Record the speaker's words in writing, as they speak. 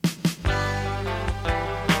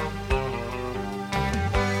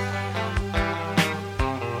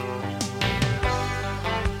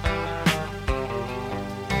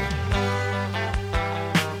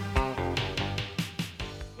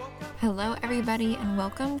Hello, everybody, and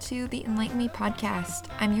welcome to the Enlighten Me podcast.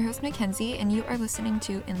 I'm your host, Mackenzie, and you are listening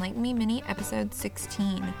to Enlighten Me Mini Episode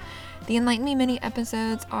 16. The Enlighten Me Mini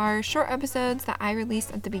episodes are short episodes that I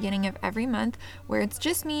release at the beginning of every month, where it's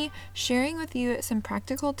just me sharing with you some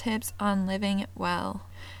practical tips on living well.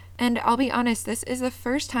 And I'll be honest, this is the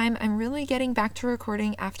first time I'm really getting back to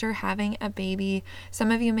recording after having a baby.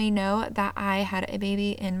 Some of you may know that I had a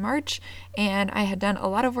baby in March, and I had done a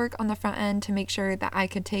lot of work on the front end to make sure that I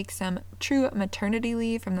could take some true maternity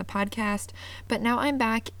leave from the podcast. But now I'm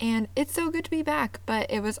back, and it's so good to be back, but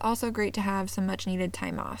it was also great to have some much needed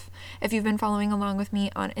time off. If you've been following along with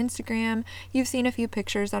me on Instagram, you've seen a few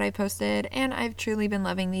pictures that I posted, and I've truly been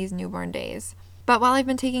loving these newborn days. But while I've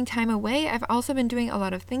been taking time away, I've also been doing a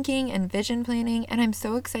lot of thinking and vision planning, and I'm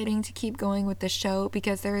so excited to keep going with the show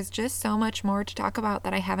because there is just so much more to talk about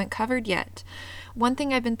that I haven't covered yet. One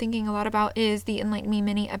thing I've been thinking a lot about is the Enlighten Me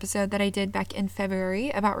Mini episode that I did back in February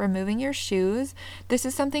about removing your shoes. This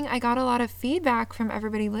is something I got a lot of feedback from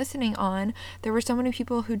everybody listening on. There were so many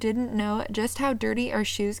people who didn't know just how dirty our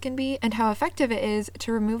shoes can be and how effective it is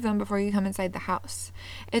to remove them before you come inside the house.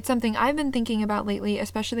 It's something I've been thinking about lately,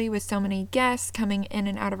 especially with so many guests coming in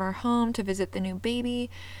and out of our home to visit the new baby.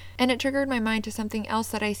 And it triggered my mind to something else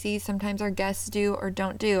that I see sometimes our guests do or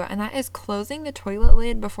don't do, and that is closing the toilet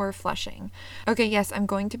lid before flushing. Okay, yes, I'm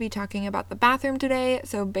going to be talking about the bathroom today,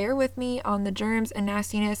 so bear with me on the germs and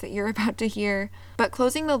nastiness that you're about to hear. But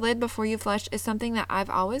closing the lid before you flush is something that I've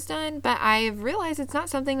always done, but I've realized it's not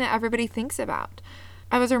something that everybody thinks about.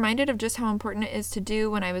 I was reminded of just how important it is to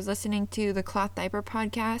do when I was listening to the Cloth Diaper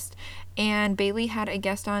podcast, and Bailey had a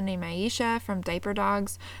guest on named Aisha from Diaper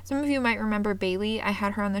Dogs. Some of you might remember Bailey. I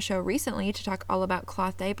had her on the show recently to talk all about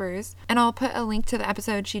cloth diapers, and I'll put a link to the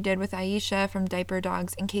episode she did with Aisha from Diaper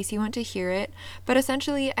Dogs in case you want to hear it. But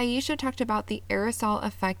essentially, Aisha talked about the aerosol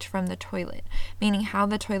effect from the toilet, meaning how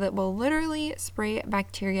the toilet will literally spray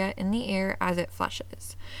bacteria in the air as it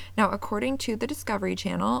flushes. Now, according to the Discovery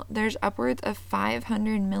Channel, there's upwards of 500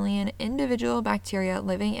 million individual bacteria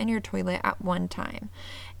living in your toilet at one time.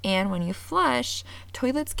 And when you flush,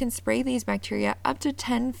 toilets can spray these bacteria up to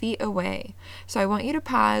 10 feet away. So I want you to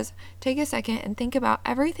pause, take a second, and think about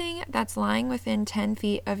everything that's lying within 10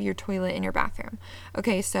 feet of your toilet in your bathroom.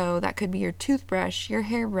 Okay, so that could be your toothbrush, your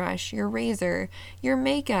hairbrush, your razor, your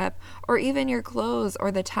makeup, or even your clothes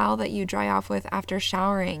or the towel that you dry off with after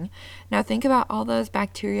showering. Now think about all those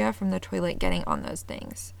bacteria from the toilet getting on those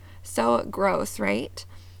things. So gross, right?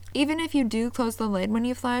 Even if you do close the lid when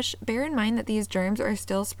you flush, bear in mind that these germs are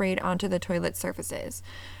still sprayed onto the toilet surfaces.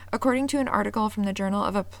 According to an article from the Journal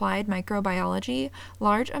of Applied Microbiology,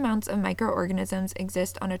 large amounts of microorganisms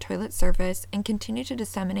exist on a toilet surface and continue to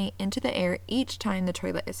disseminate into the air each time the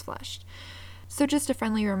toilet is flushed. So just a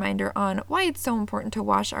friendly reminder on why it's so important to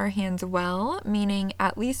wash our hands well, meaning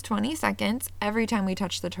at least 20 seconds every time we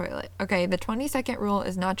touch the toilet. Okay, the 20-second rule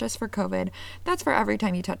is not just for COVID, that's for every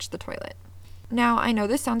time you touch the toilet. Now, I know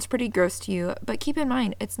this sounds pretty gross to you, but keep in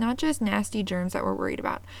mind, it's not just nasty germs that we're worried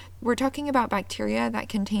about. We're talking about bacteria that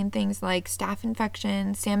contain things like staph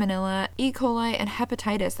infection, salmonella, E. coli, and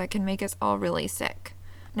hepatitis that can make us all really sick.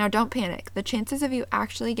 Now, don't panic. The chances of you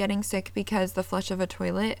actually getting sick because the flush of a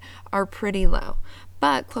toilet are pretty low.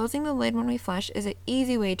 But closing the lid when we flush is an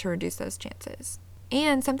easy way to reduce those chances.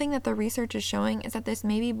 And something that the research is showing is that this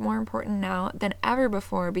may be more important now than ever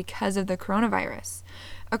before because of the coronavirus.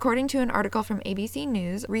 According to an article from ABC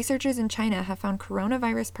News, researchers in China have found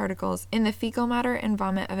coronavirus particles in the fecal matter and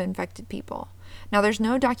vomit of infected people. Now, there's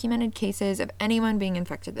no documented cases of anyone being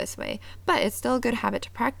infected this way, but it's still a good habit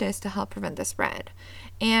to practice to help prevent the spread.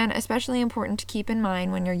 And especially important to keep in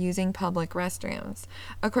mind when you're using public restrooms.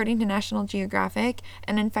 According to National Geographic,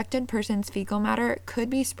 an infected person's fecal matter could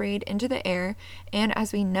be sprayed into the air, and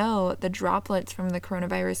as we know, the droplets from the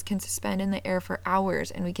coronavirus can suspend in the air for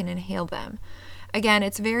hours and we can inhale them. Again,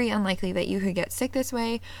 it's very unlikely that you could get sick this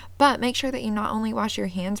way, but make sure that you not only wash your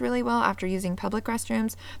hands really well after using public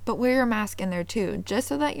restrooms, but wear your mask in there too, just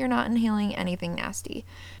so that you're not inhaling anything nasty.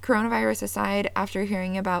 Coronavirus aside, after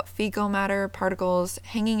hearing about fecal matter particles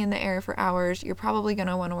hanging in the air for hours, you're probably going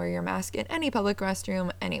to want to wear your mask in any public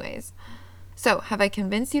restroom anyways. So, have I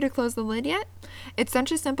convinced you to close the lid yet? It's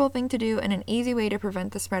such a simple thing to do and an easy way to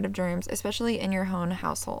prevent the spread of germs, especially in your own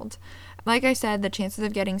household. Like I said, the chances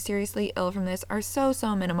of getting seriously ill from this are so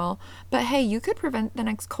minimal, but hey, you could prevent the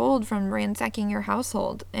next cold from ransacking your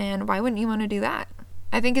household, and why wouldn't you want to do that?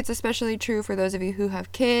 I think it's especially true for those of you who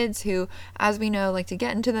have kids who, as we know, like to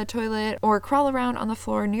get into the toilet or crawl around on the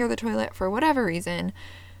floor near the toilet for whatever reason.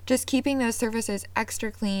 Just keeping those surfaces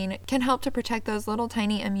extra clean can help to protect those little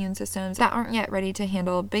tiny immune systems that aren't yet ready to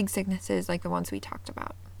handle big sicknesses like the ones we talked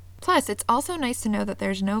about. Plus, it's also nice to know that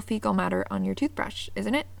there's no fecal matter on your toothbrush,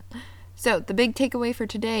 isn't it? So, the big takeaway for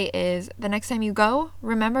today is the next time you go,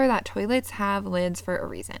 remember that toilets have lids for a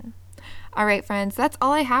reason. All right, friends, that's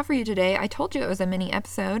all I have for you today. I told you it was a mini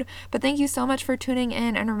episode, but thank you so much for tuning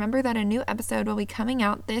in, and remember that a new episode will be coming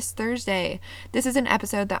out this Thursday. This is an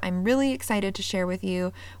episode that I'm really excited to share with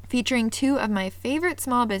you, featuring two of my favorite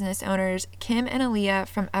small business owners, Kim and Aaliyah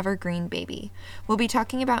from Evergreen Baby. We'll be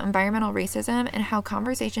talking about environmental racism and how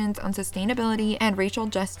conversations on sustainability and racial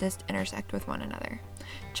justice intersect with one another.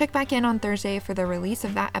 Check back in on Thursday for the release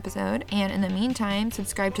of that episode, and in the meantime,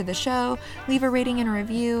 subscribe to the show, leave a rating and a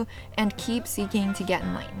review, and keep seeking to get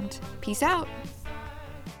enlightened. Peace out!